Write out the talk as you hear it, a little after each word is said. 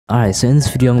Alright, so in this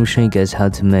video I'm going to show you guys how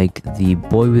to make the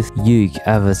BoyWithUke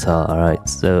avatar. Alright,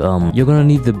 so you're going to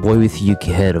need the BoyWithUke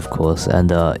head, of course,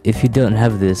 and if you don't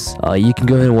have this, you can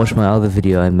go ahead and watch my other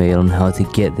video I made on how to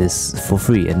get this for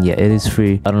free. And yeah, it is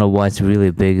free. I don't know why it's really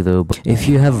big though, but if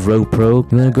you have Pro, you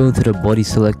want to go into the body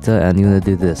selector and you want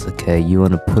to do this. Okay, you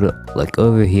want to put it like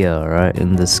over here, alright,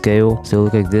 in the scale, so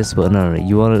look like this, but no,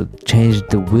 you want to change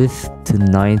the width to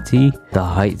 90, the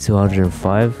height to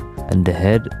 105, and the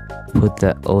head, put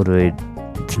that all the way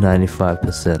to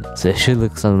 95%. So it should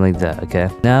look something like that. Okay,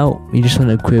 now you just want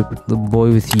to equip the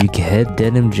BoyWithUke head,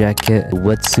 denim jacket,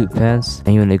 wetsuit pants,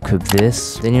 and you want to equip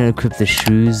this. Then you want to equip the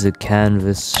shoes, the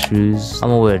canvas shoes. I'm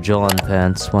gonna wear John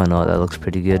pants, why not? That looks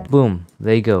pretty good. Boom,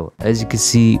 there you go. As you can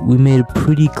see, we made a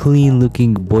pretty clean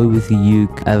looking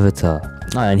BoyWithUke avatar.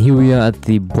 Alright, and here we are at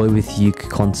the BoyWithUke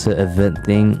concert event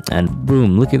thing, and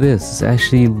boom, look at this. This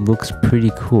actually looks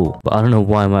pretty cool. But I don't know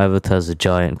why my avatar is a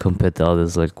giant compared to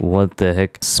others. Like, what the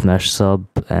heck? Smash sub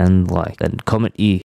and like, and comment E.